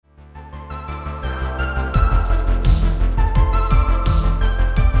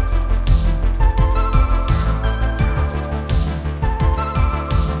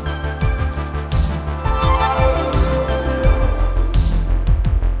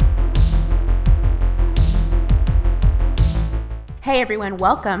Hey everyone,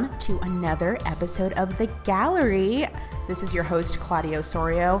 welcome to another episode of The Gallery. This is your host, Claudia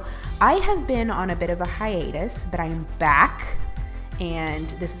Osorio. I have been on a bit of a hiatus, but I am back. And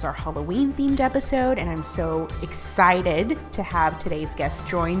this is our Halloween themed episode, and I'm so excited to have today's guest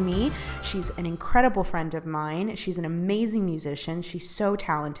join me. She's an incredible friend of mine. She's an amazing musician. She's so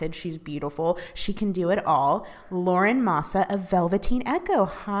talented. She's beautiful. She can do it all. Lauren Massa of Velveteen Echo.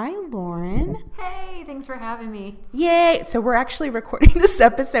 Hi, Lauren. Hey, thanks for having me. Yay. So we're actually recording this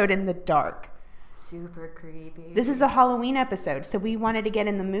episode in the dark. Super creepy. This is a Halloween episode, so we wanted to get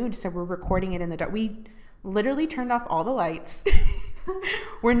in the mood, so we're recording it in the dark. We literally turned off all the lights.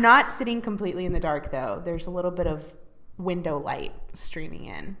 We're not sitting completely in the dark, though. There's a little bit of window light streaming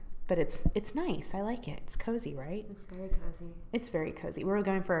in, but it's nice. I like it. It's cozy, right? It's very cozy. It's very cozy. We're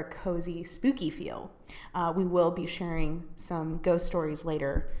going for a cozy, spooky feel. We will be sharing some ghost stories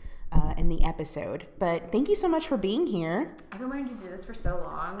later in the episode, but thank you so much for being here. I've been wanting to do this for so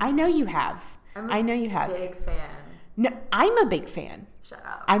long. I know you have. I know you have. Big fan. No, I'm a big fan. Shut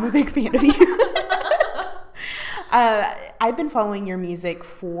up. I'm a big fan of you. I've been following your music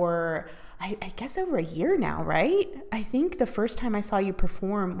for, I guess, over a year now, right? I think the first time I saw you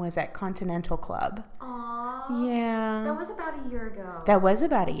perform was at Continental Club. Aww. Yeah. That was about a year ago. That was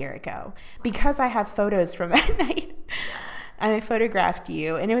about a year ago. Because I have photos from that night. Yes. And I photographed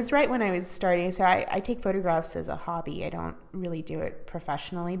you. And it was right when I was starting. So I take photographs as a hobby. I don't really do it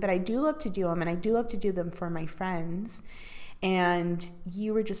professionally. But I do love to do them. And I do love to do them for my friends. And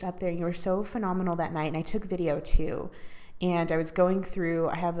you were just up there, and you were so phenomenal that night. And I took video too. And I was going through,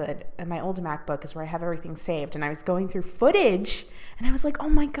 I have my old MacBook is where I have everything saved. And I was going through footage, and I was like, oh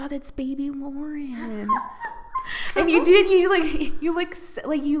my God, it's baby Lauren. And you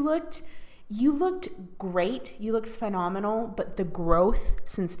looked great. You looked phenomenal. But the growth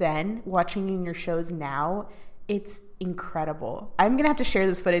since then, watching you in your shows now, it's incredible. I'm going to have to share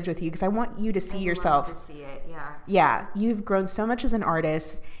this footage with you because I want you to see yourself. I love to see it, yeah. Yeah, you've grown so much as an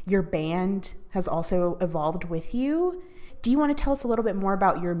artist. Your band has also evolved with you. Do you want to tell us a little bit more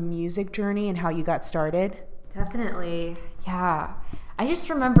about your music journey and how you got started? Definitely, yeah. I just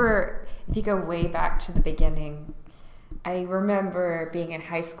remember, if you go way back to the beginning, I remember being in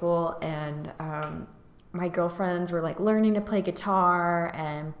high school and my girlfriends were like learning to play guitar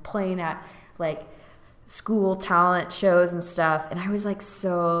and playing at like school talent shows and stuff, and I was like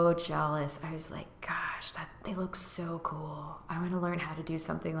so jealous. I was like, gosh, they look so cool. I want to learn how to do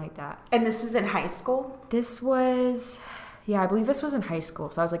something like that. And this was in high school? This was, I believe this was in high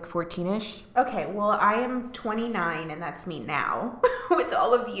school, so I was like 14-ish. Okay, well, I am 29, and that's me now, with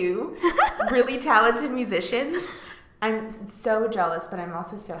all of you really talented musicians. I'm so jealous, but I'm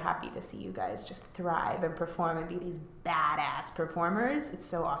also so happy to see you guys just thrive and perform and be these badass performers. It's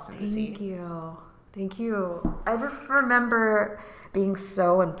so awesome to see. Thank you. I just remember being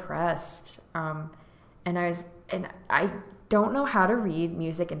so impressed. And I don't know how to read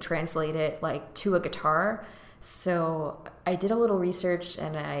music and translate it like to a guitar. So I did a little research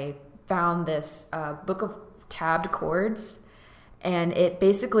and I found this book of tabbed chords. And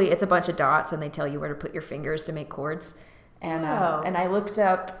it's a bunch of dots and they tell you where to put your fingers to make chords. And I looked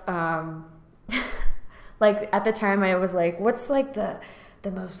up, like at the time I was like, what's like the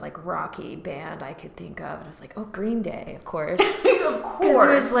most like rocky band I could think of, and I was like, oh, Green Day, of course. Of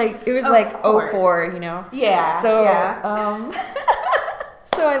course. It was like 04, you know. Yeah. So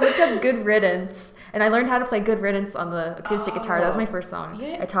so I looked up Good Riddance, and I learned how to play Good Riddance on the acoustic guitar. That was my first song.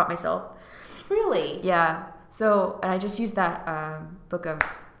 Yeah. I taught myself. Really? Yeah. So and I just used that book of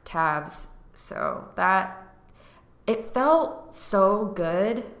tabs. So that it felt so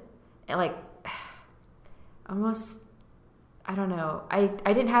good, and like almost. I don't know. I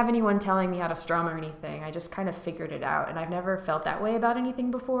didn't have anyone telling me how to strum or anything. I just kind of figured it out. And I've never felt that way about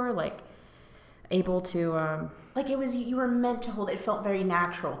anything before. Like, able to... like it was, you were meant to hold it. It felt very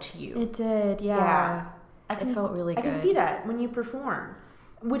natural to you. It did, yeah. It felt really good. I can see that when you perform.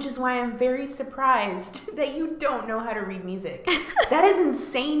 Which is why I'm very surprised that you don't know how to read music. That is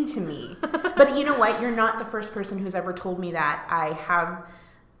insane to me. But you know what? You're not the first person who's ever told me that.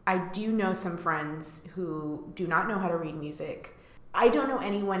 I do know some friends who do not know how to read music. I don't know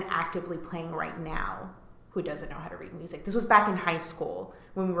anyone actively playing right now who doesn't know how to read music. This was back in high school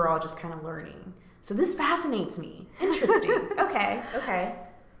when we were all just kind of learning. So this fascinates me. Interesting. Okay.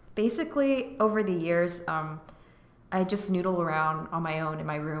 Basically, over the years, I just noodle around on my own in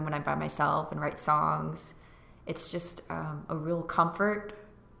my room when I'm by myself and write songs. It's just a real comfort,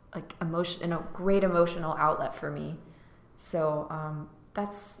 like emotion, and a great emotional outlet for me. So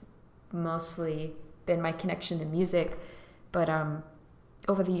that's mostly been my connection to music. But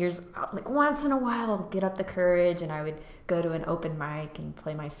over the years, like once in a while, I'll get up the courage and I would go to an open mic and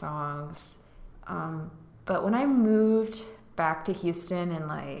play my songs. But when I moved back to Houston in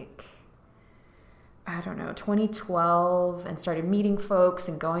like, I don't know, 2012 and started meeting folks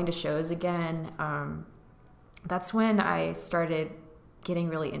and going to shows again, that's when I started getting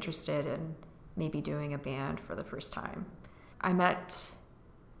really interested in maybe doing a band for the first time. I met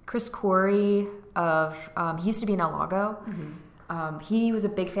Chris Corey he used to be in El Lago. Mm-hmm. He was a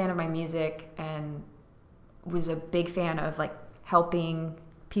big fan of my music and was a big fan of like helping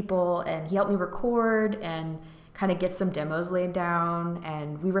people, and he helped me record and kind of get some demos laid down,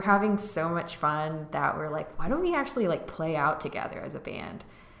 and we were having so much fun that we're like, why don't we actually like play out together as a band?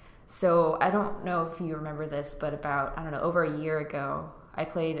 So I don't know if you remember this, but about, I don't know, over a year ago, I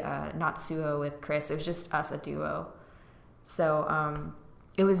played Natsuo with Chris. It was just us, a duo. So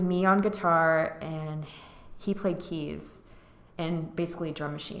it was me on guitar and he played keys and basically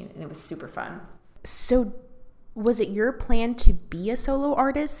drum machine, and it was super fun. So was it your plan to be a solo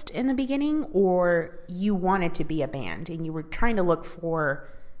artist in the beginning, or you wanted to be a band and you were trying to look for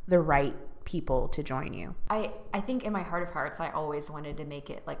the right people to join you? I think in my heart of hearts, I always wanted to make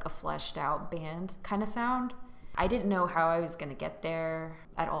it like a fleshed out band kind of sound. I didn't know how I was going to get there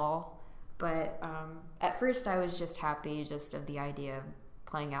at all, but at first I was just happy just of the idea of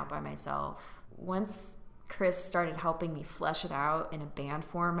playing out by myself. Once Chris started helping me flesh it out in a band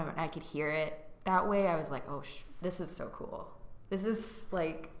form and I could hear it that way, I was like, oh, this is so cool. This is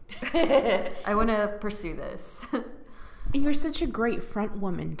like, I want to pursue this. You're such a great front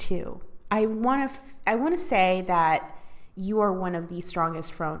woman too. I want to say that you are one of the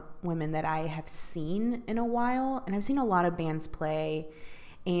strongest front women that I have seen in a while, and I've seen a lot of bands play,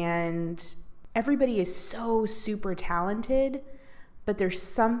 and everybody is so super talented, but there's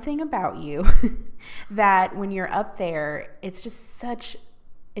something about you that when you're up there, it's just such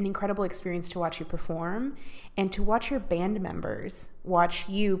an incredible experience to watch you perform and to watch your band members watch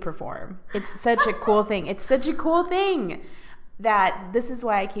you perform. It's such a cool thing. It's such a cool thing that this is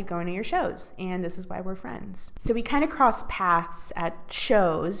why I keep going to your shows, and this is why we're friends. So we kind of crossed paths at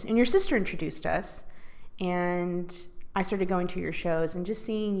shows, and your sister introduced us, and I started going to your shows, and just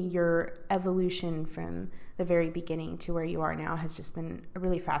seeing your evolution from the very beginning to where you are now has just been a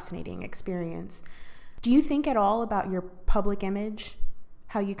really fascinating experience. Do you think at all about your public image,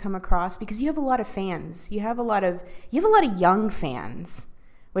 how you come across? Because you have a lot of fans. You have a lot of young fans,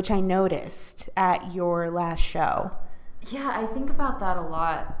 which I noticed at your last show. Yeah, I think about that a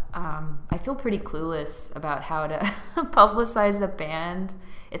lot. I feel pretty clueless about how to publicize the band.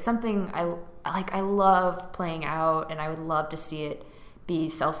 It's something I love playing out, and I would love to see it be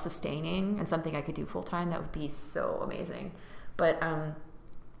self-sustaining and something I could do full-time. That would be so amazing. But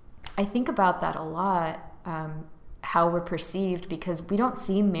I think about that a lot, how we're perceived, because we don't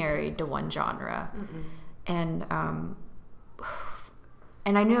seem married to one genre. Mm-mm.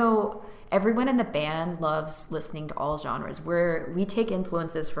 And I know everyone in the band loves listening to all genres. We take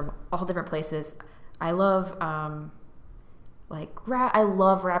influences from all different places. I love rap. I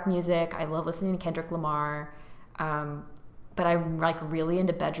love rap music. I love listening to Kendrick Lamar. But I'm like really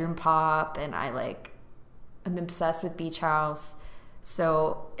into bedroom pop, and I'm obsessed with Beach House.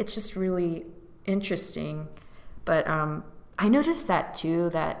 So it's just really interesting. But I noticed that too,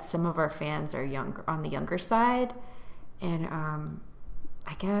 that some of our fans are on the younger side, and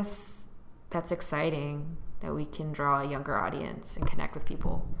I guess that's exciting that we can draw a younger audience and connect with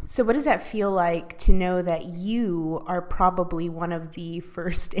people. So what does that feel like to know that you are probably one of the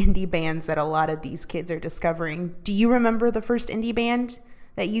first indie bands that a lot of these kids are discovering? Do you remember the first indie band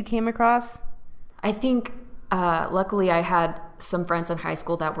that you came across? I think luckily I had some friends in high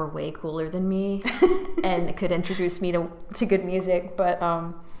school that were way cooler than me and could introduce me to good music. But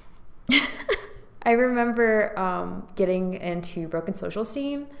I remember getting into Broken Social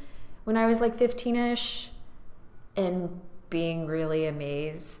Scene when I was like 15-ish and being really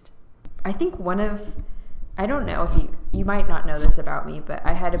amazed. I think I don't know if you might not know this about me, but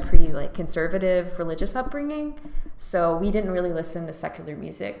I had a pretty like conservative religious upbringing. So we didn't really listen to secular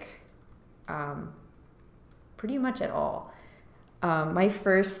music pretty much at all. One of my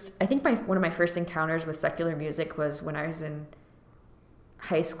first encounters with secular music was when I was in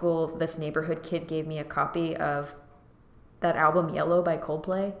high school. This neighborhood kid gave me a copy of that album Yellow by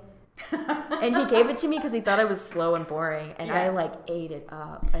Coldplay. And he gave it to me because he thought it was slow and boring, and yeah. I ate it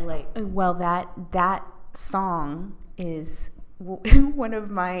up. Well, that song is one of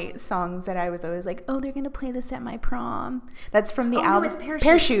my songs that I was always like, oh, they're gonna play this at my prom. That's from the album. No, it's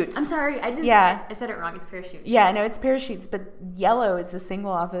Parachutes. I'm sorry, I didn't. Yeah, I said it wrong. It's Parachutes. Yeah, no, it's Parachutes. But Yellow is the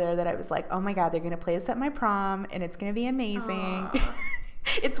single off of there that I was like, oh my god, they're gonna play this at my prom, and it's gonna be amazing.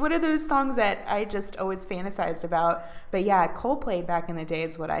 It's one of those songs that I just always fantasized about. But yeah, Coldplay back in the day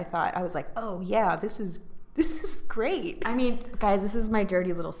is what I thought. I was like, oh yeah, this is great. I mean, guys, this is my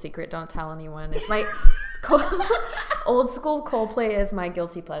dirty little secret. Don't tell anyone. It's my old school Coldplay is my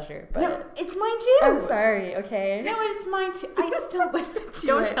guilty pleasure. But no, it's mine too. I'm sorry. Okay. No, it's mine too. I still listen to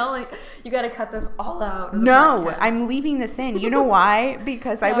Don't it. tell it. You got to cut this all out. No, I'm leaving this in. You know why?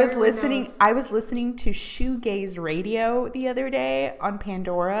 Because I was listening. Knows. I was listening to shoegaze radio the other day on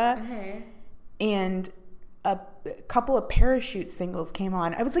Pandora, Okay. and a couple of Parachute singles came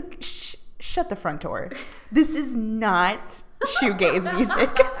on. I was like, shut the front door. This is not shoegaze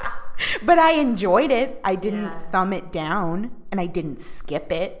music. But I enjoyed it. I didn't thumb it down, and I didn't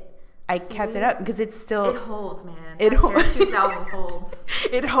skip it. I kept it up because it's still... It holds, man. Parachute's album holds.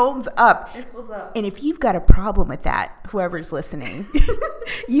 It holds up. It holds up. And if you've got a problem with that, whoever's listening,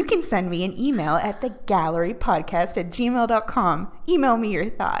 you can send me an email at thegallerypodcast@gmail.com. Email me your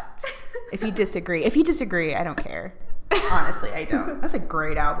thoughts if you disagree. If you disagree, I don't care. Honestly, I don't. That's a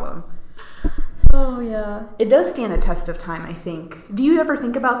great album. Oh, yeah. It does stand the test of time, I think. Do you ever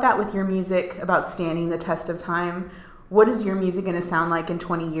think about that with your music, about standing the test of time? What is your music going to sound like in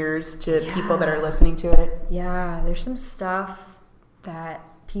 20 years to people that are listening to it? Yeah, there's some stuff that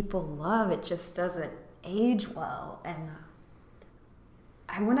people love. It just doesn't age well. And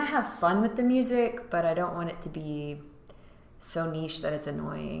I want to have fun with the music, but I don't want it to be so niche that it's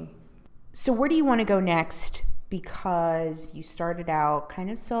annoying. So where do you want to go next? Because you started out kind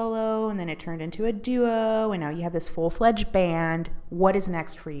of solo, and then it turned into a duo, and now you have this full-fledged band. What is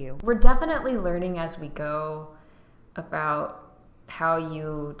next for you? We're definitely learning as we go about how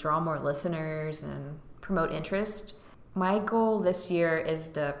you draw more listeners and promote interest. My goal this year is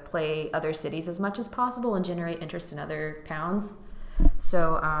to play other cities as much as possible and generate interest in other towns.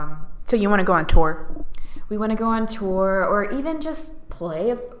 So you want to go on tour? We want to go on tour, or even just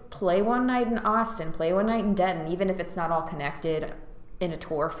play one night in Austin, play one night in Denton, even if it's not all connected in a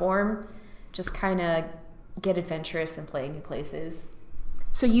tour form. Just kind of get adventurous and play new places.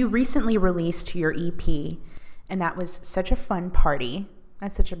 So you recently released your EP, and that was such a fun party.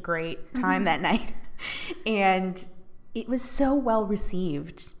 That's such a great time that night. And it was so well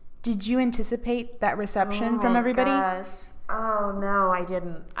received. Did you anticipate that reception from everybody? Gosh. Oh, no, I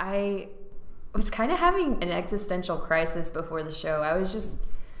didn't. I was kind of having an existential crisis before the show. I was just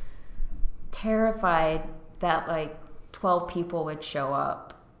terrified that like 12 people would show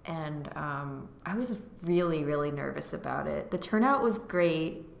up, and I was really, really nervous about it. The turnout was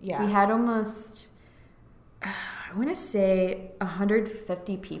great. Yeah. We had almost, I want to say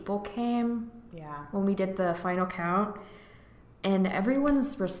 150 people came when we did the final count, and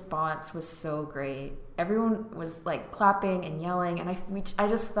everyone's response was so great. Everyone was like clapping and yelling, and I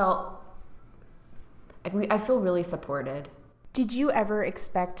just felt, I feel really supported. Did you ever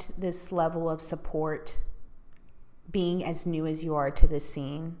expect this level of support being as new as you are to this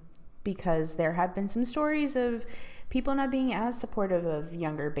scene? Because there have been some stories of people not being as supportive of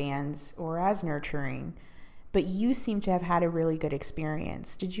younger bands or as nurturing, but you seem to have had a really good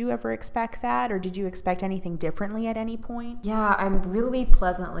experience. Did you ever expect that, or did you expect anything differently at any point? Yeah, I'm really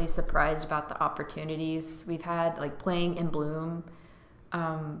pleasantly surprised about the opportunities we've had, like playing in Bloom.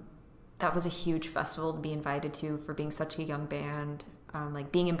 That was a huge festival to be invited to for being such a young band.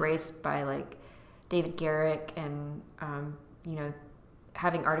 Like being embraced by like David Garrick, and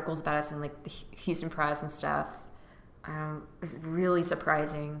having articles about us in like the Houston Press and stuff. Was really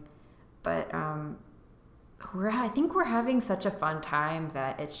surprising, but I think we're having such a fun time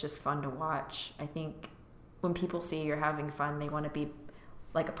that it's just fun to watch. I think when people see you're having fun, they want to be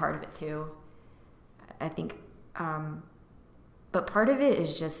like a part of it too. I think, but part of it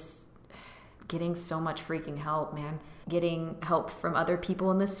is just getting so much freaking help, man. Getting help from other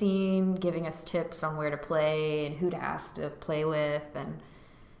people in the scene, giving us tips on where to play and who to ask to play with, and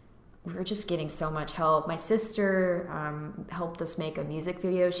we're just getting so much help. My sister helped us make a music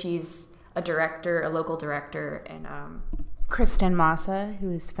video. She's a director, a local director, and Kristen Massa,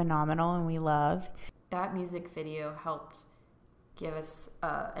 who is phenomenal and we love. That music video helped give us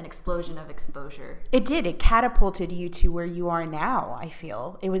an explosion of exposure. It did. It catapulted you to where you are now, I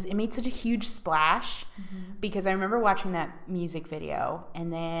feel. It made such a huge splash, because I remember watching that music video,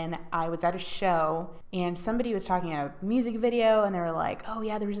 and then I was at a show and somebody was talking about a music video, and they were like, oh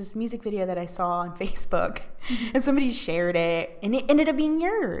yeah, there was this music video that I saw on Facebook, and somebody shared it, and it ended up being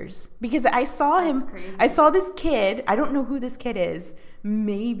yours, because I saw him. Crazy. I saw this kid. I don't know who this kid is.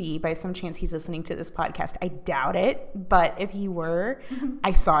 Maybe by some chance he's listening to this podcast. I doubt it, but if he were,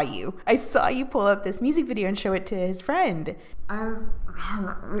 I saw you. I saw you pull up this music video and show it to his friend. I'm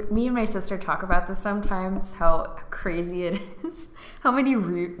Man, me and my sister talk about this sometimes, how crazy it is. How many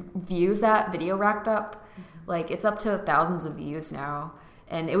views that video racked up. Like, it's up to thousands of views now.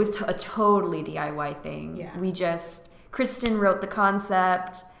 And it was a totally DIY thing. Yeah. Kristen wrote the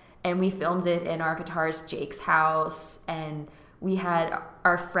concept, and we filmed it in our guitarist Jake's house. And we had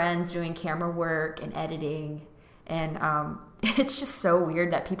our friends doing camera work and editing. And it's just so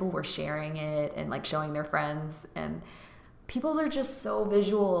weird that people were sharing it and, like, showing their friends. And people are just so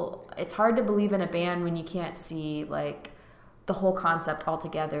visual. It's hard to believe in a band when you can't see, like, the whole concept all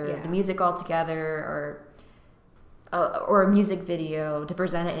together, the music all together, or a music video to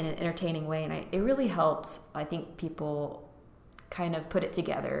present it in an entertaining way. And it really helped, I think, people kind of put it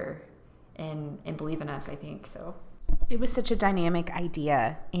together and believe in us, I think. So it was such a dynamic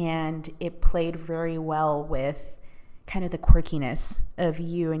idea, and it played very well with kind of the quirkiness of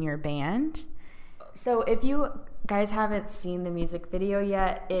you and your band. So if you guys haven't seen the music video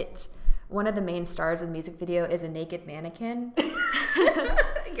yet, one of the main stars of the music video is a naked mannequin.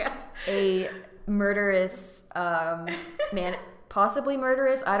 Yeah. A murderous man, possibly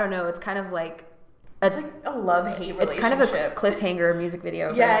murderous. I don't know. It's kind of like it's like a love-hate relationship. It's kind of a cliffhanger music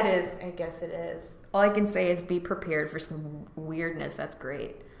video. Yeah, it is. I guess it is. All I can say is be prepared for some weirdness. That's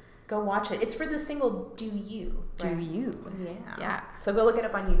great. Go watch it. It's for the single Do You. Right? Do You. Yeah. So go look it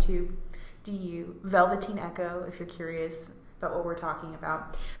up on YouTube. Do You. Velveteen Echo, if you're curious about what we're talking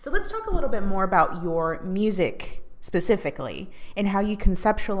about. So let's talk a little bit more about your music specifically and how you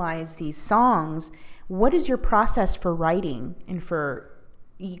conceptualize these songs. What is your process for writing and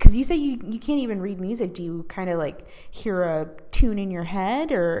because you say you can't even read music. Do you kind of like hear a tune in your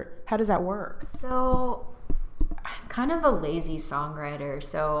head, or how does that work? So I'm kind of a lazy songwriter,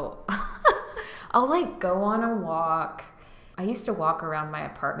 so I'll like go on a walk. I used to walk around my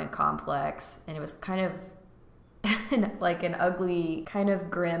apartment complex, and it was kind of like an ugly, kind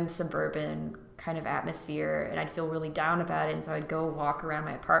of grim suburban kind of atmosphere, and I'd feel really down about it. And so I'd go walk around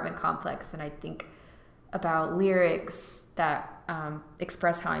my apartment complex, and I'd think about lyrics that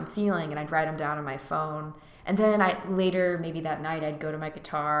express how I'm feeling, and I'd write them down on my phone. And then later, maybe that night, I'd go to my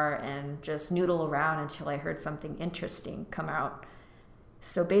guitar and just noodle around until I heard something interesting come out.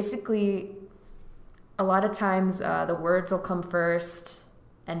 So basically, a lot of times the words will come first,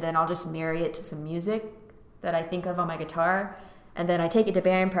 and then I'll just marry it to some music that I think of on my guitar. And then I take it to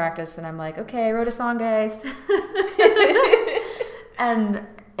band practice, and I'm like, okay, I wrote a song, guys.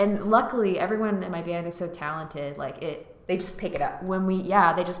 And luckily, everyone in my band is so talented. They just pick it up.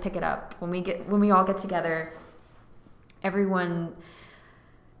 They just pick it up. When we all get together, everyone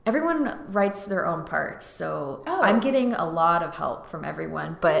writes their own parts. So I'm getting a lot of help from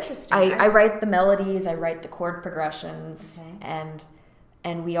everyone. But I write the melodies, I write the chord progressions, and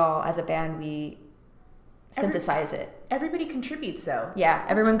we all, as a band, we synthesize it. Everybody contributes, though. Yeah,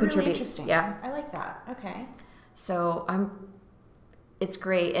 everyone really contributes. Interesting. Yeah, I like that. Okay. So it's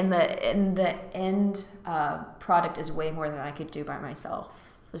great. And the end product is way more than I could do by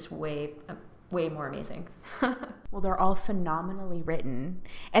myself. It's way more amazing. Well, they're all phenomenally written,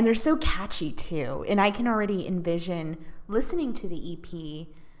 and they're so catchy too. And I can already envision listening to the EP.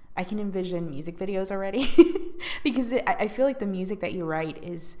 I can envision music videos already because I feel like the music that you write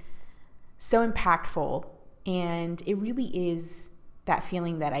is so impactful, and it really is that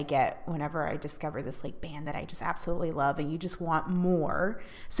feeling that I get whenever I discover this like band that I just absolutely love, and you just want more.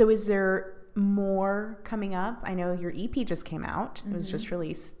 So is there more coming up? I know your EP just came out. It was just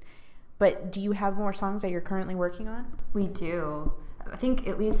released. But do you have more songs that you're currently working on? We do. I think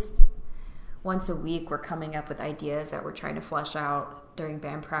at least once a week we're coming up with ideas that we're trying to flesh out during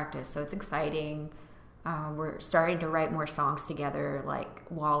band practice. So it's exciting. We're starting to write more songs together, like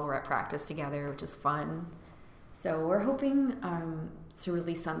while we're at practice together, which is fun. So we're hoping to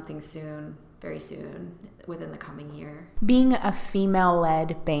release something soon, very soon, within the coming year. Being a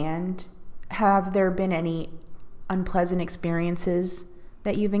female-led band, have there been any unpleasant experiences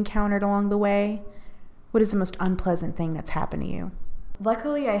that you've encountered along the way? What is the most unpleasant thing that's happened to you?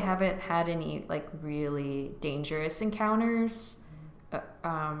 Luckily, I haven't had any like really dangerous encounters.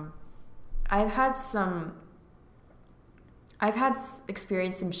 I've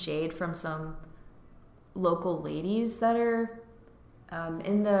experienced some shade from some local ladies that are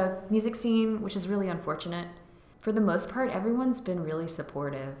in the music scene, which is really unfortunate. For the most part, everyone's been really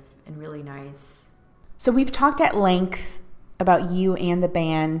supportive and really nice. So we've talked at length about you and the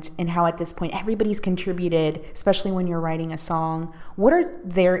band and how at this point everybody's contributed, especially when you're writing a song. What are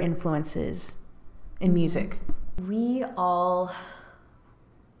their influences in music? We all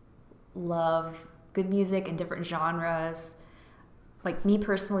love good music in different genres. Like me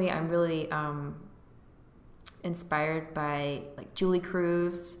personally, I'm really inspired by like Julie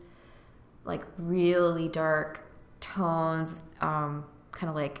Cruz, like really dark tones, kind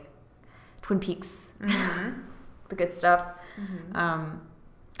of like Twin Peaks, the good stuff.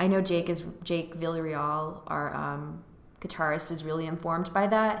 I know Jake Villarreal, our guitarist, is really informed by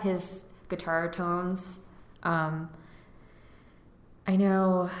that. His guitar tones. I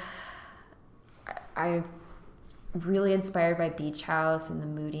know I'm really inspired by Beach House and the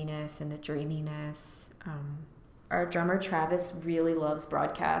moodiness and the dreaminess. Our drummer Travis really loves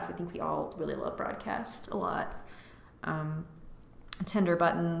Broadcast. I think we all really love Broadcast a lot. Tender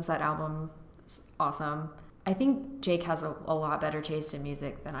Buttons, that album is awesome. I think Jake has a lot better taste in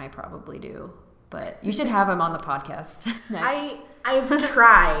music than I probably do, but you should have him on the podcast next. I've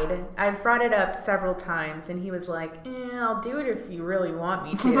tried. I've brought it up several times, and he was like, I'll do it if you really want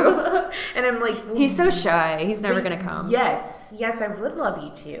me to. And I'm like... Well, he's so shy. He's never going to come. Yes, I would love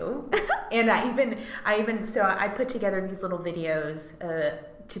you to. And I put together these little videos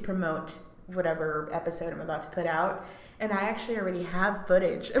to promote whatever episode I'm about to put out. And I actually already have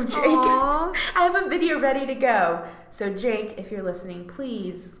footage of Jake. I have a video ready to go. So Jake, if you're listening,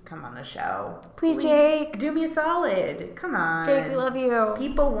 please come on the show. Please, Jake. Do me a solid. Come on. Jake, we love you.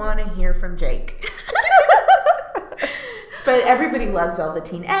 People want to hear from Jake. But everybody loves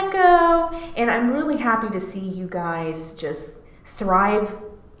Velveteen Echo. And I'm really happy to see you guys just thrive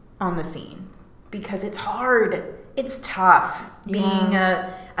on the scene. Because it's hard. It's tough being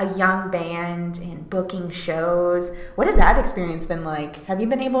a young band and booking shows. What has that experience been like? Have you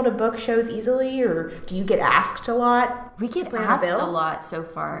been able to book shows easily, or do you get asked a lot? We get asked a lot so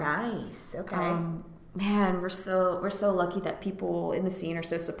far. Nice. Okay. Man, we're so lucky that people in the scene are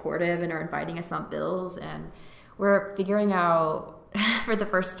so supportive and are inviting us on bills, and we're figuring out for the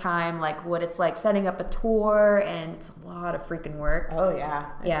first time like what it's like setting up a tour, and it's a lot of freaking work. Oh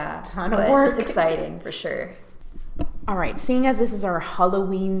yeah. It's a ton of work. It's exciting for sure. All right, seeing as this is our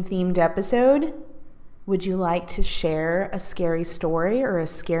Halloween-themed episode, would you like to share a scary story or a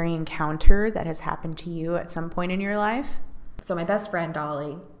scary encounter that has happened to you at some point in your life? So my best friend,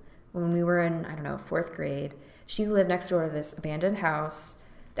 Dolly, when we were in, 4th grade, she lived next door to this abandoned house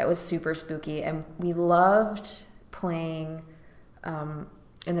that was super spooky, and we loved playing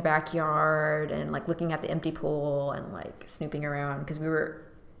in the backyard and, like, looking at the empty pool and, like, snooping around because we were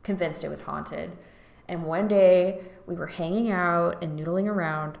convinced it was haunted. And one day we were hanging out and noodling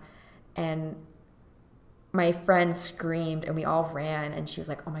around, and my friend screamed and we all ran, and she was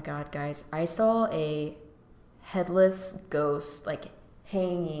like, oh my God, guys, I saw a headless ghost like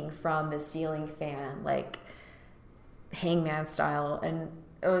hanging from the ceiling fan, like hangman style. And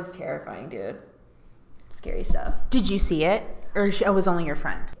it was terrifying, dude. Scary stuff. Did you see it, or it was only your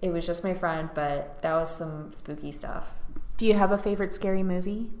friend? It was just my friend, but that was some spooky stuff. Do you have a favorite scary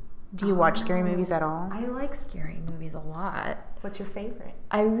movie? Do you watch scary movies at all? I like scary movies a lot. What's your favorite?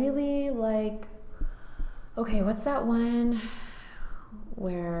 I really like... Okay, what's that one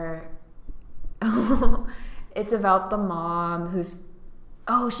where... it's about the mom who's...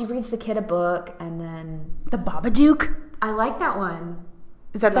 Oh, she reads the kid a book and then... The Babadook? I like that one.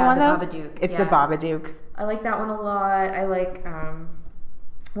 Is that the one, though? Babadook. It's the Babadook. I like that one a lot. I like...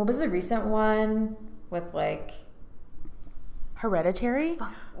 what was the recent one with, like... Hereditary?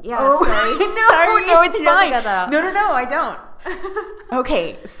 Yeah, oh, sorry. No, it's fine. No, I don't. Okay,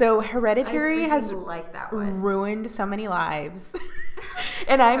 Okay, so Hereditary has like that one. Ruined so many lives.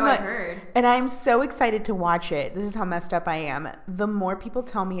 And I'm I heard. And I'm so excited to watch it. This is how messed up I am. The more people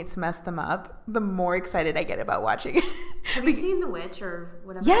tell me it's messed them up, the more excited I get about watching it. Have you seen The Witch or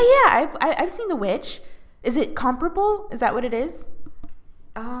whatever? Yeah, I've seen The Witch. Is it comparable? Is that what it is?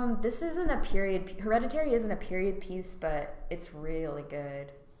 This isn't a period. Hereditary isn't a period piece, but it's really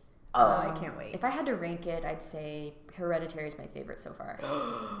good. Oh, I can't wait. If I had to rank it, I'd say Hereditary is my favorite so far.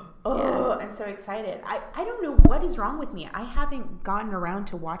 Oh, yeah. I'm so excited. I don't know what is wrong with me. I haven't gotten around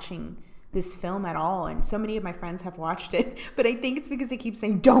to watching this film at all, and so many of my friends have watched it, but I think it's because they keep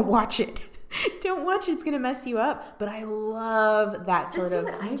saying, don't watch it. Don't watch it. It's going to mess you up. But I love that sort of...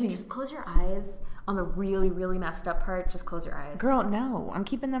 Just do what I do. Just close your eyes. On the really, really messed up part, just close your eyes. Girl, no. I'm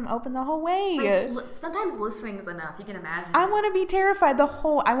keeping them open the whole way. Sometimes listening is enough. You can imagine. I want to be terrified.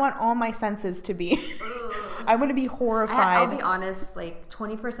 I want all my senses to be... I want to be horrified. I'll be honest, like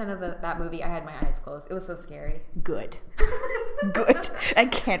 20% of that movie, I had my eyes closed. It was so scary. Good. Good. I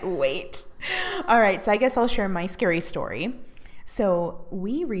can't wait. All right, so I guess I'll share my scary story. So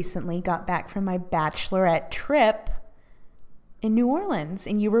we recently got back from my bachelorette trip in New Orleans,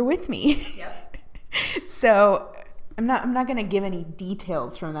 and you were with me. Yep. So I'm not going to give any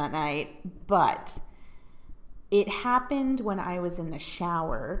details from that night, but It happened when I was in the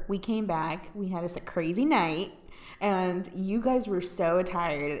shower. We came back. We had us a crazy night. And you guys were so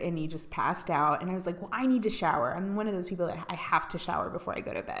tired and you just passed out. And I was like, well, I need to shower. I'm one of those people that I have to shower before I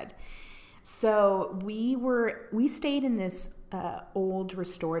go to bed. So we stayed in this old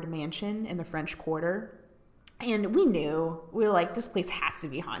restored mansion in the French Quarter. And we were like, this place has to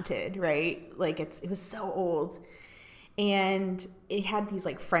be haunted, right? Like it was so old. And it had these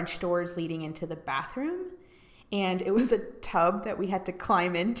like French doors leading into the bathroom. And it was a tub that we had to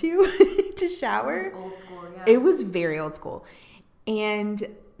climb into to shower. It was old school, yeah. It was very old school. And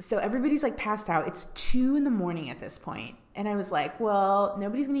so everybody's like passed out. It's 2 a.m. at this point. And I was like, well,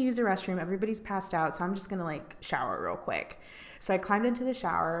 nobody's going to use the restroom. Everybody's passed out. So I'm just going to like shower real quick. So I climbed into the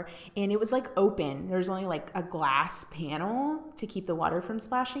shower and it was like open. There's only like a glass panel to keep the water from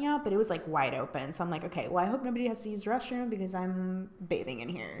splashing out, but it was like wide open. So I'm like, okay, well, I hope nobody has to use the restroom because I'm bathing in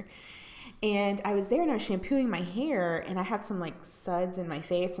here. And I was there and I was shampooing my hair and I had some like suds in my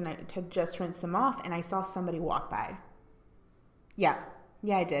face and I had just rinsed them off and I saw somebody walk by. Yeah,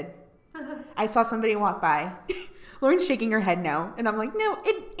 I did. I saw somebody walk by. Lauren's shaking her head no. And I'm like, no,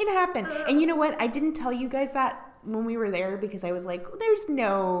 it happened. And you know what? I didn't tell you guys that when we were there because I was like, there's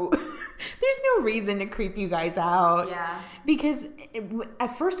no reason to creep you guys out. Yeah. Because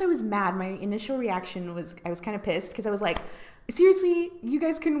at first I was mad. My initial reaction was I was kind of pissed because I was like, seriously, you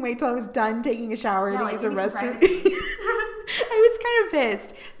guys couldn't wait till I was done taking a shower to use a restroom? I was kind of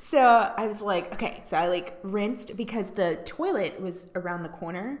pissed. So I was like, okay. So I like rinsed because the toilet was around the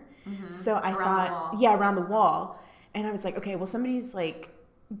corner. Mm-hmm. So I thought, around the wall. And I was like, okay, well, somebody's like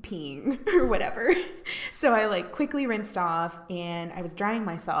peeing or whatever. So I like quickly rinsed off and I was drying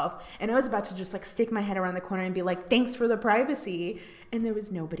myself and I was about to just like stick my head around the corner and be like, thanks for the privacy. And there was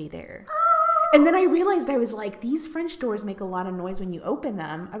nobody there. And then I realized I was like, these French doors make a lot of noise when you open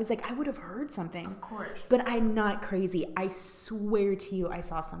them. I was like, I would have heard something. Of course. But I'm not crazy. I swear to you, I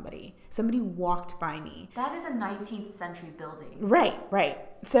saw somebody. Somebody walked by me. That is a 19th century building. Right.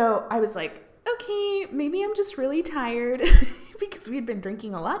 So I was like, okay, maybe I'm just really tired because we had been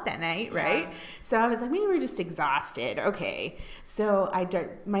drinking a lot that night, right? Yeah. So I was like, maybe we're just exhausted. Okay. So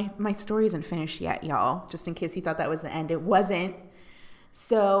my story isn't finished yet, y'all, just in case you thought that was the end. It wasn't.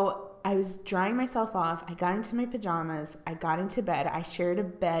 So I was drying myself off. I got into my pajamas. I got into bed. I shared a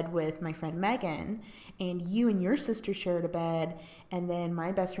bed with my friend Megan, and you and your sister shared a bed. And then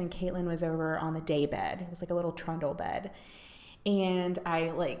my best friend Caitlin was over on the day bed. It was like a little trundle bed. And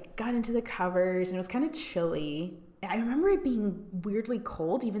I like got into the covers and it was kind of chilly. I remember it being weirdly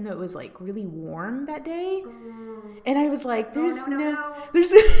cold, even though it was like really warm that day. And I was like, there's no way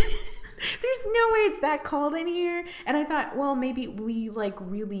it's that cold in here. And I thought, well, maybe we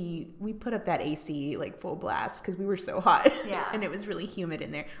put up that AC like full blast because we were so hot. Yeah. And it was really humid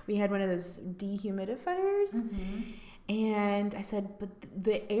in there. We had one of those dehumidifiers. Mm-hmm. And I said, but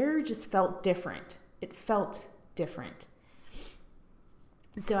the air just felt different. It felt different.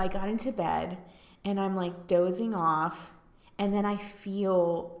 So I got into bed and I'm like dozing off. And then I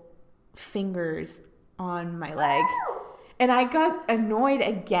feel fingers on my leg. And I got annoyed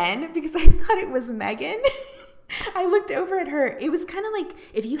again because I thought it was Megan. I looked over at her. It was kind of like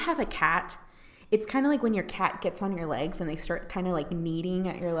if you have a cat, it's kind of like when your cat gets on your legs and they start kind of like kneading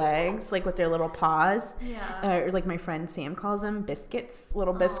at your legs, like with their little paws. Yeah. Or like my friend Sam calls them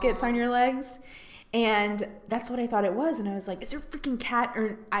little biscuits on your legs. And that's what I thought it was. And I was like, is there a freaking cat?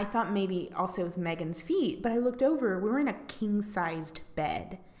 Or I thought maybe also it was Megan's feet. But I looked over. We were in a king-sized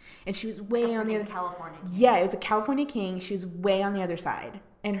bed. And she was way on the other... California king. Yeah, it was a California king. She was way on the other side.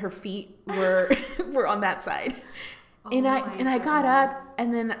 And her feet were were on that side. And I got up.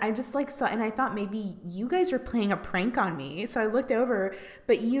 And then I just like saw... And I thought maybe you guys were playing a prank on me. So I looked over.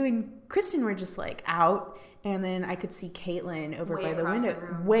 But you and Kristen were just like out. And then I could see Caitlin over by the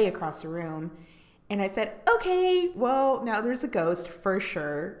window. Way across the room. And I said, okay, well, now there's a ghost for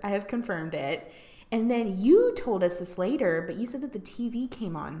sure. I have confirmed it. And then you told us this later, but you said that the TV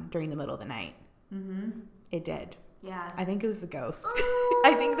came on during the middle of the night. Mm-hmm. It did. Yeah. I think it was the ghost.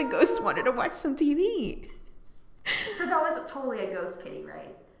 I think the ghost wanted to watch some TV. So that was totally a ghost kitty,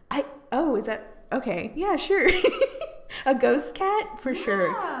 right? Is that... Okay. Yeah, sure. A ghost cat? For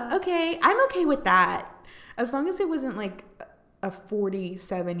sure. Okay. I'm okay with that. As long as it wasn't like... a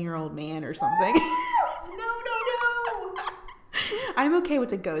 47-year-old man or something. No. I'm okay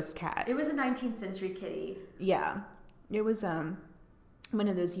with a ghost cat. It was a 19th century kitty. Yeah. It was one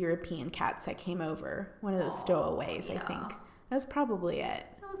of those European cats that came over. One of those stowaways, yeah. I think. That was probably it.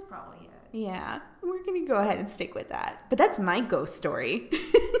 Yeah. We're going to go ahead and stick with that. But that's my ghost story.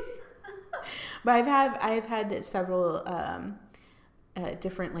 But I've had several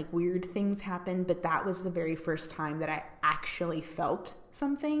different like weird things happen, but that was the very first time that I actually felt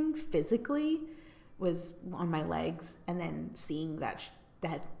something physically, was on my legs, and then seeing that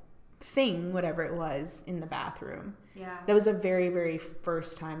thing, whatever it was, in the bathroom. Yeah. That was the very, very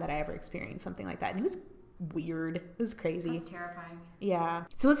first time that I ever experienced something like that. And it was weird. It was crazy. That's terrifying. Yeah.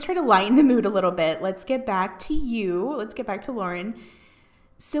 So let's try to lighten the mood a little bit. Let's get back to you. Let's get back to Lauren.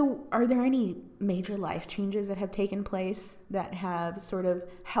 So are there any major life changes that have taken place that have sort of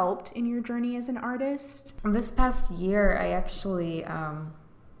helped in your journey as an artist? This past year, I actually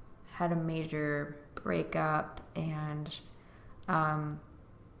had a major breakup and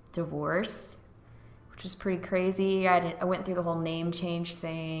divorce, which was pretty crazy. I went through the whole name change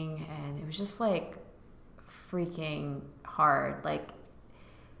thing, and it was just like freaking hard. Like,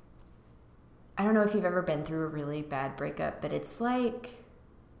 I don't know if you've ever been through a really bad breakup, but it's like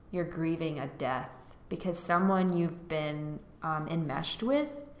you're grieving a death because someone you've been enmeshed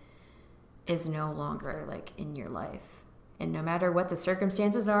with is no longer like in your life. And no matter what the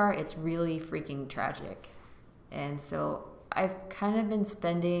circumstances are, it's really freaking tragic. And so I've kind of been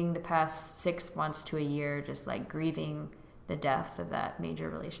spending the past 6 months to a year just like grieving the death of that major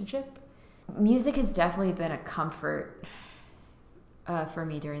relationship. Music has definitely been a comfort for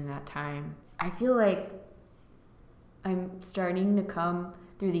me during that time. I feel like I'm starting to come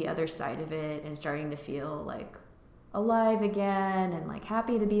through the other side of it and starting to feel like alive again and like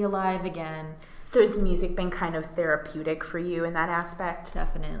happy to be alive again. So has music been kind of therapeutic for you in that aspect?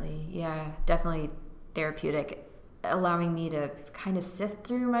 Definitely. Yeah, definitely therapeutic, allowing me to kind of sift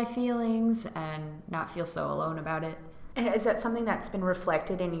through my feelings and not feel so alone about it. Is that something that's been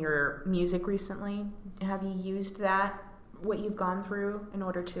reflected in your music recently? Have you used that, what you've gone through, in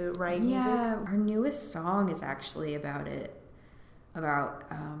order to write music? Yeah, our newest song is actually about it, about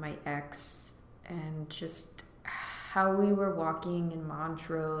my ex and just how we were walking in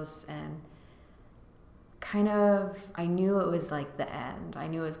Montrose, and kind of, I knew it was like the end. I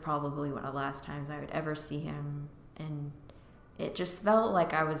knew it was probably one of the last times I would ever see him, and it just felt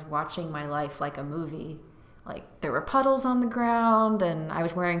like I was watching my life like a movie. Like, there were puddles on the ground, and I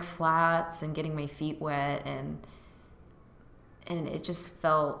was wearing flats and getting my feet wet, and it just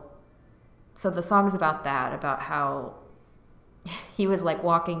felt, so the song's about that, about how he was like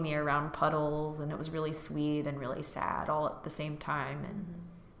walking me around puddles, and it was really sweet and really sad all at the same time, and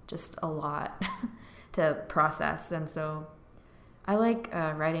just a lot to process. And so I like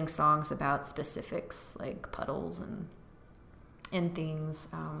writing songs about specifics like puddles and things.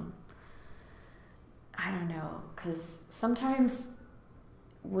 I don't know, because sometimes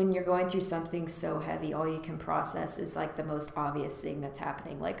when you're going through something so heavy, all you can process is like the most obvious thing that's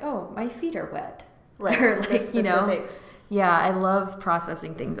happening, like, oh, my feet are wet. Right. Or like, you know, yeah, I love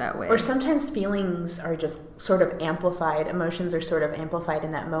processing things that way. Or sometimes feelings are just sort of amplified. Emotions are sort of amplified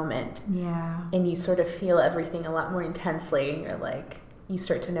in that moment. Yeah. And you sort of feel everything a lot more intensely. You're like, you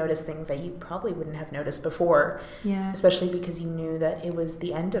start to notice things that you probably wouldn't have noticed before. Yeah. Especially because you knew that it was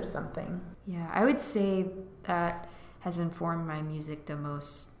the end of something. Yeah, I would say that has informed my music the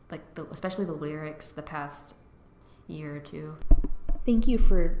most, like especially the lyrics, the past year or two. Thank you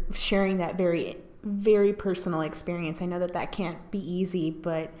for sharing that very, very personal experience. I know that can't be easy,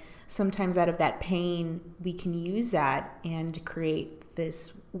 but sometimes out of that pain, we can use that and create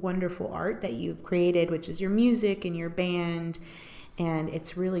this wonderful art that you've created, which is your music and your band, and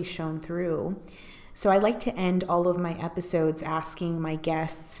it's really shown through. So I like to end all of my episodes asking my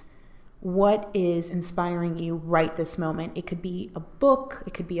guests, what is inspiring you right this moment? It could be a book,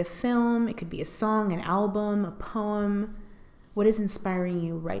 it could be a film, it could be a song, an album, a poem. What is inspiring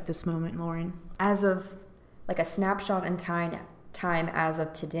you right this moment, Lauren? As of like a snapshot in time as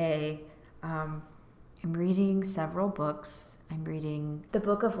of today, I'm reading several books. I'm reading The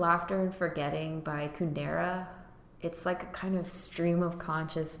Book of Laughter and Forgetting by Kundera. It's like a kind of stream of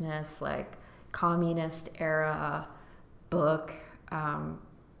consciousness, like communist era book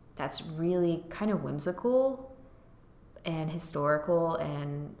that's really kind of whimsical and historical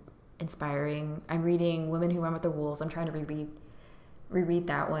and inspiring. I'm reading Women Who Run with the Wolves. I'm trying to reread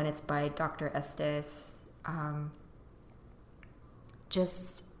that one. It's by Dr. Estes.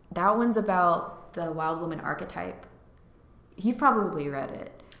 Just that one's about the wild woman archetype. You've probably read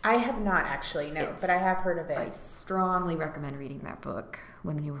it. I have not actually, no, but I have heard of it. I strongly recommend reading that book,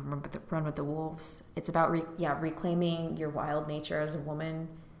 Women Who Run with the Wolves. It's about reclaiming your wild nature as a woman.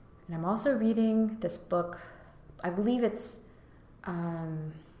 And I'm also reading this book, I believe it's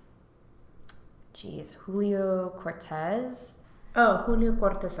Julio Cortez. Oh, Julio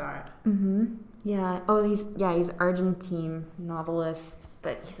Cortázar. Mm-hmm. Yeah. Oh, he's Argentine novelist,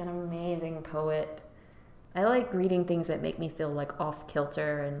 but he's an amazing poet. I like reading things that make me feel like off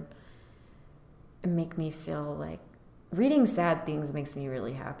kilter and make me feel like reading sad things makes me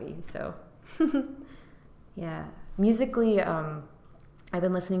really happy. So yeah, musically, I've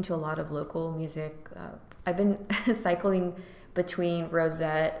been listening to a lot of local music. I've been cycling between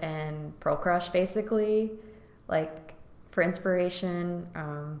Rosette and Pearl Crush, basically, like for inspiration.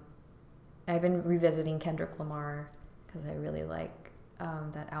 I've been revisiting Kendrick Lamar because I really like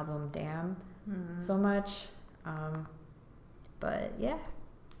that album Damn so much. But yeah,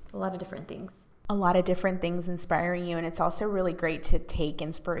 a lot of different things. A lot of different things inspiring you, and it's also really great to take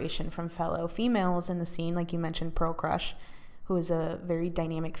inspiration from fellow females in the scene, like you mentioned Pearl Crush, who is a very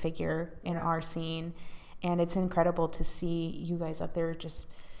dynamic figure in our scene. And it's incredible to see you guys up there just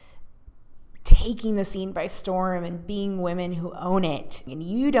taking the scene by storm and being women who own it. And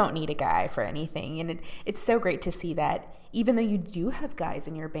you don't need a guy for anything. And it's so great to see that, even though you do have guys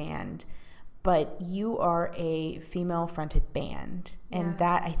in your band, but you are a female-fronted band. And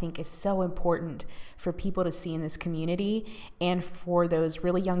that, I think, is so important for people to see in this community, and for those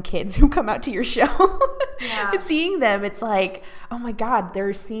really young kids who come out to your show. Seeing them, it's like, oh my God,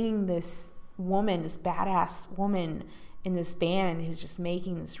 they're seeing this woman, this badass woman in this band who's just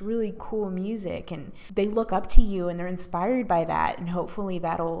making this really cool music, and they look up to you and they're inspired by that, and hopefully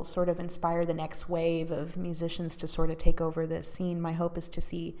that'll sort of inspire the next wave of musicians to sort of take over this scene. My hope is to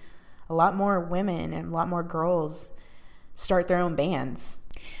see a lot more women and a lot more girls start their own bands.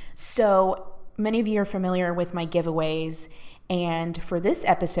 So many of you are familiar with my giveaways, and for this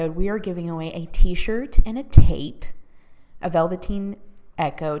episode we are giving away a t-shirt and a tape, a Velveteen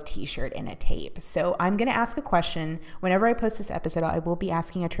Echo t-shirt and a tape. So I'm going to ask a question. Whenever I post this episode, I will be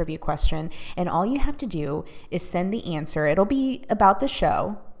asking a trivia question, and all you have to do is send the answer. It'll be about the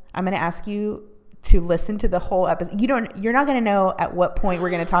show. I'm going to ask you to listen to the whole episode. You're not going to know at what point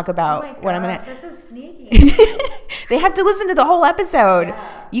we're going to talk about what I'm going to. That's so sneaky. They have to listen to the whole episode.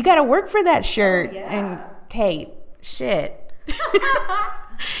 Yeah. You got to work for that shirt and tape. Shit.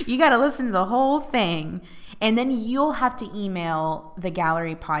 You got to listen to the whole thing. And then you'll have to email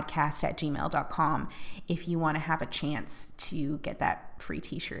thegallerypodcast@gmail.com if you want to have a chance to get that free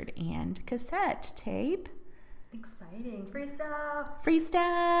t-shirt and cassette tape. Exciting. Free stuff. Free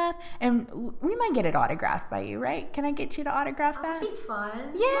stuff. And we might get it autographed by you, right? Can I get you to autograph that? That'd be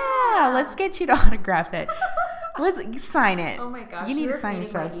fun. Yeah, let's get you to autograph it. Let's sign it. Oh my gosh, you need to sign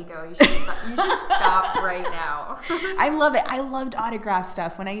yourself. My ego. You should stop right now. I love it. I loved autograph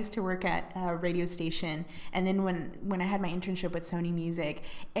stuff when I used to work at a radio station, and then when I had my internship with Sony Music,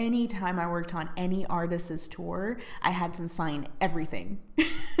 anytime I worked on any artist's tour, I had them sign everything.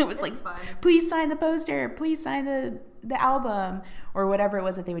 It was like, fun. Please sign the poster, please sign the album, or whatever it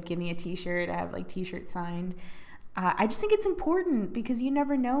was that they would give me a t-shirt. I have like t-shirts signed. I just think it's important because you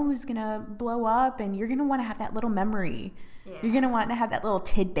never know who's going to blow up, and you're going to want to have that little memory. Yeah. You're going to want to have that little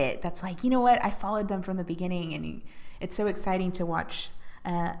tidbit that's like, you know what, I followed them from the beginning, and it's so exciting to watch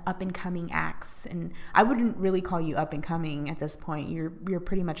up-and-coming acts. And I wouldn't really call you up-and-coming at this point. You're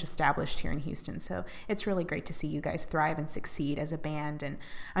pretty much established here in Houston, so it's really great to see you guys thrive and succeed as a band, and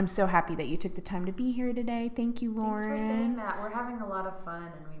I'm so happy that you took the time to be here today. Thank you, Lauren. Thanks for saying that. We're having a lot of fun,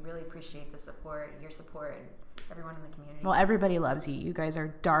 and we really appreciate the support, your support, and everyone in the community. Well, everybody loves you. You guys are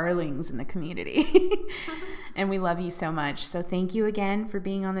darlings in the community. And we love you so much. So thank you again for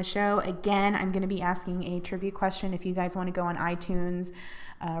being on the show. Again, I'm going to be asking a trivia question. If you guys want to go on iTunes,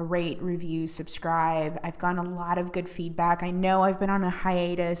 rate, review, subscribe. I've gotten a lot of good feedback. I know I've been on a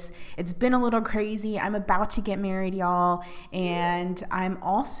hiatus. It's been a little crazy. I'm about to get married, y'all. And I'm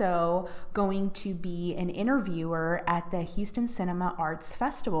also going to be an interviewer at the Houston Cinema Arts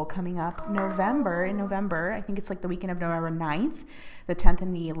Festival coming up in November. I think it's like the weekend of November 9th. The 10th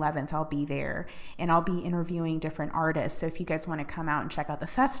and the 11th, I'll be there, and I'll be interviewing different artists. So if you guys want to come out and check out the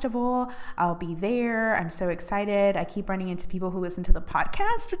festival, I'll be there. I'm so excited. I keep running into people who listen to the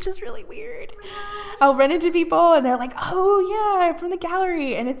podcast, which is really weird. I'll run into people and they're like, "Oh yeah, I'm from the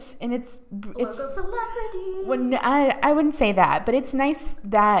gallery," and it's local celebrity. When I wouldn't say that, but it's nice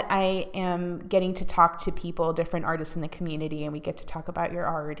that I am getting to talk to people, different artists in the community, and we get to talk about your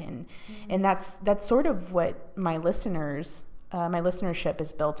art, and that's sort of what my listenership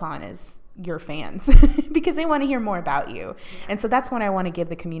is built on, is your fans, because they want to hear more about you. And so that's what I want to give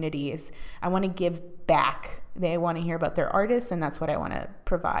the community, is I want to give back. They want to hear about their artists, and that's what I want to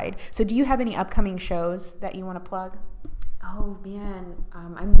provide. So do you have any upcoming shows that you want to plug? Oh man,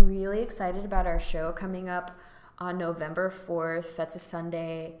 I'm really excited about our show coming up on November 4th. That's a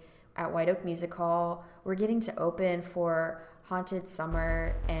Sunday. at White Oak Music Hall. We're getting to open for Haunted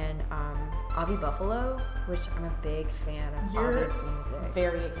Summer and Avi Buffalo, which I'm a big fan of Avi's music.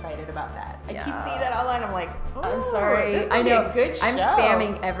 Very excited about that. I keep seeing that online. I'm like, oh, I'm sorry. This is I know. Be a good show. I'm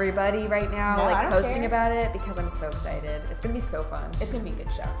spamming everybody right now, No, I don't posting care. about it because I'm so excited. It's gonna be so fun. It's gonna be a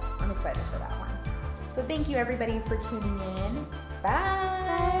good show. I'm excited for that one. So thank you everybody for tuning in.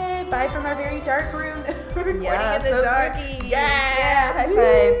 Bye. Bye from our very dark room. Recording in the dark. spooky. Yeah. High five.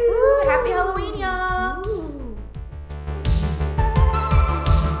 Woo. Happy Halloween, y'all.